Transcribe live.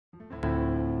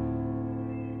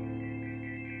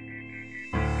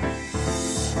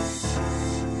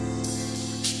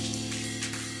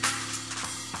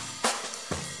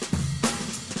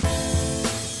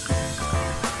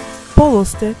Paul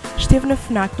Auster esteve na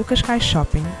Fnac do Cascais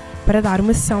Shopping para dar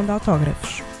uma sessão de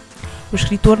autógrafos. O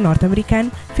escritor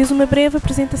norte-americano fez uma breve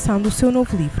apresentação do seu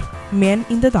novo livro, Men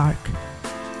in the Dark.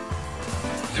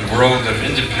 The world of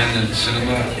independent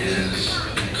cinema is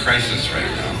in crisis right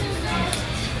now,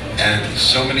 and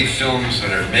so many films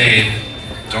that are made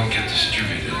don't get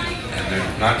distributed, and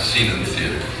they're not seen in the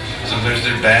theater. Sometimes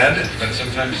they're bad, but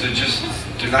sometimes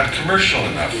they're not commercial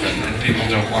enough, and people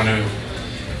don't want to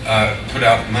put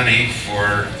out money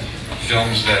for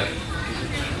films that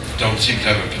don't seem to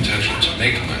have a potential to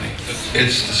make money.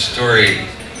 It's the story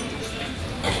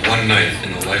of one night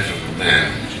in the life of a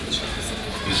man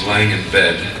who's lying in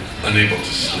bed, unable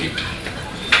to sleep.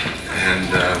 And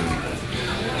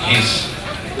he's,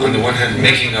 on the one hand,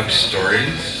 making up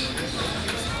stories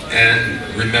and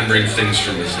remembering things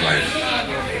from his life.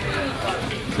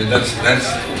 I mean,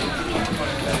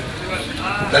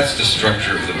 that's the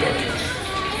structure of the book.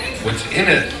 What's in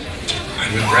it, I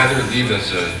would rather leave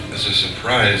as a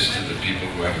surprise to the people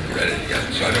who haven't read it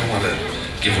yet, so I don't want to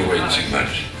give away too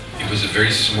much. It was a very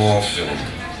small film,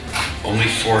 only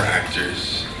 4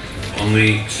 actors,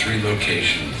 only 3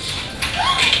 locations,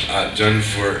 done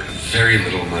for very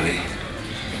little money,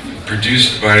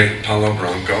 produced by Paulo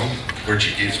Branco,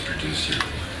 Portuguese producer.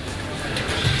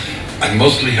 I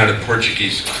mostly had a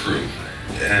Portuguese crew,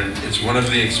 and it's one of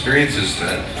the experiences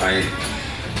that I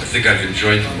think I've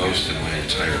enjoyed the most in my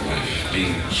entire life,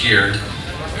 being here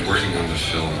and working on the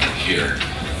film here.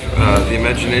 The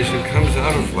imagination comes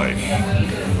out of life,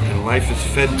 and life is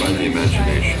fed by the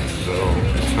imagination, so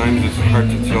at times it's hard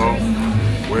to tell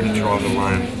where to draw the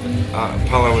line.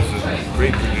 Paulo was a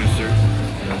great producer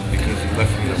because he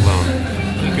left me alone.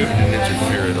 He didn't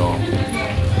interfere at all.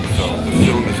 So the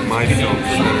film is my film,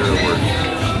 for better or worse.